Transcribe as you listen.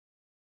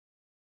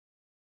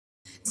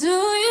Do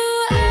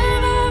you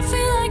ever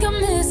feel like a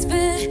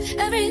misfit?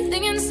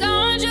 Everything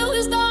inside you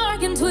is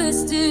dark and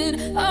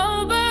twisted.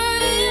 Oh,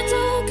 but it's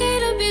okay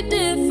to be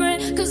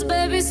different, 'cause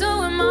baby, so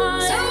am I.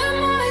 So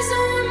am I, so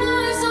am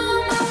I, so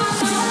am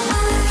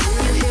I.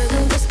 Can you hear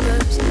the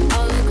whispers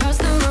all across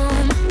the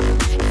room?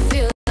 You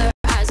feel their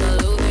eyes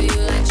all over you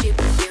like cheap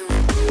perfume.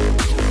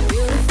 You're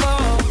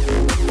beautiful,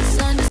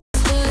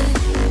 misunderstood.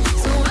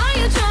 So why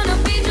you trying to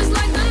be just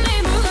like the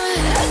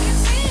neighborhood? I can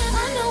see it,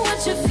 I know what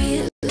you're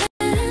feeling.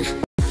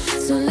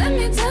 So let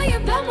me tell you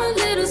about my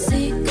little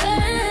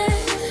secret.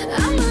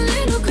 I'm a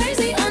little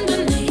crazy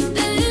underneath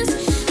this,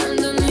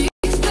 underneath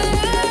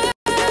this.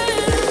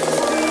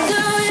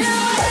 Do you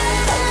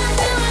ever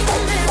feel like a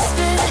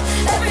misfit?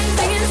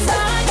 Everything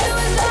inside you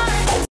is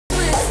dark and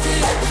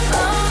twisted.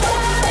 Oh,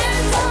 but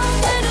it's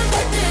okay to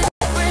be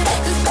different,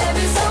 'cause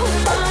baby, so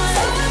am I.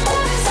 So am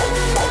I, so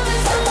am I,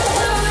 so am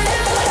I. Do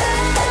you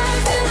ever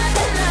feel like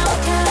an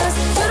outcast?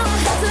 You don't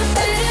have to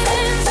fit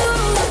into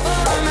the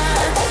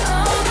format.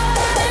 Oh,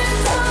 but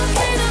it's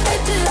okay to be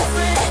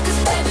different, 'cause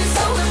baby,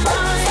 so am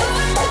I. So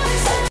am I,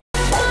 so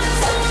am I,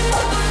 so am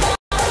I.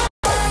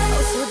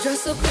 Oh, so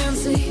dress so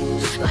fancy,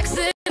 like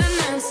Sid and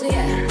Nancy,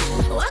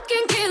 yeah. Oh, I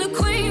can't kill a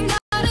queen,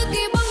 gotta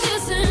keep on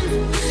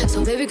kissing. So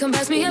baby, come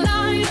pass me a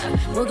lighter,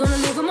 we're gonna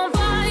leave 'em on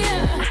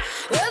fire.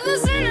 We're the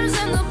sinners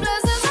and the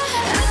blessings.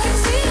 I can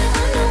see it,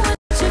 I know what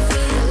you're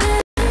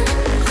feeling.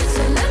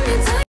 So let me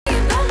tell you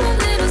about my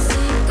little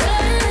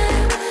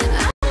secret.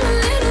 I'm a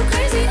little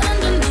crazy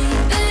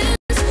underneath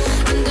this,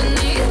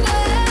 underneath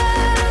this.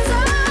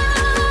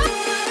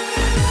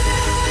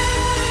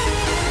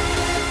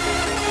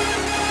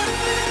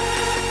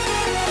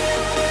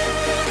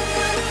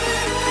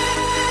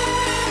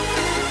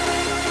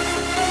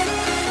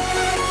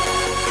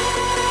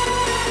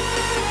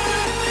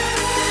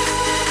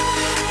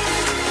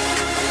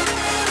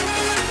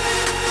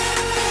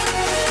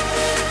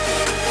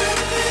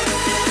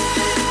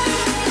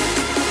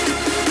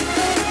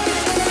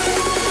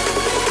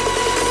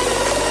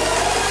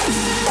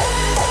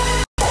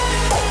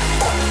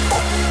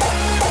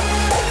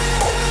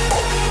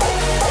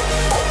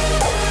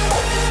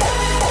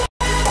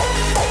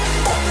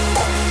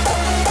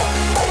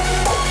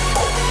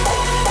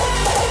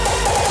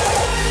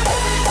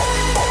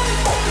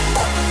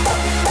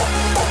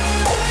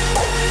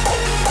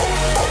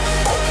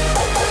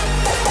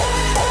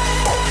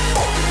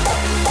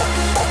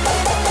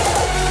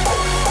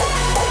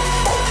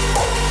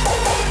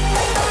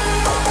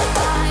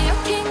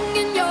 You're king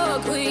and you're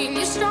queen,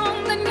 you're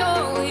strong and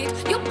you're weak,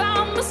 you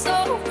bound me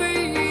so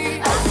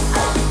free.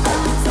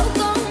 So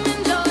come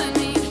and join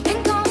me and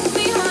come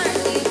behind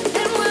me,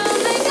 and we'll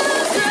make a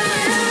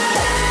dream.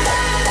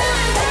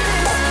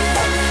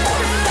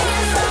 Everything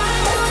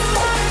inside you is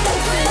dark and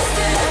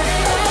twisted.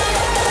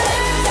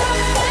 It's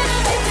okay to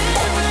be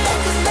different,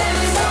 'cause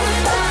baby, so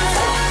am I.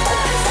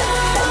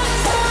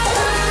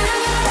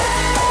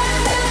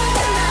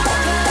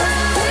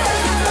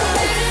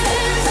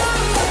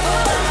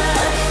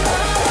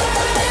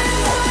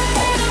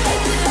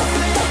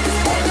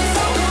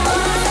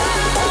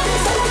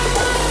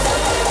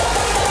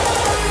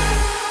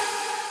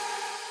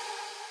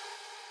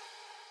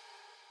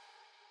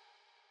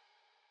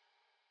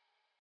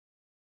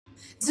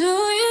 Do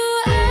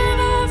you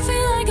ever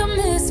feel like a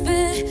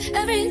misfit?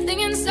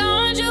 Everything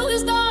inside you is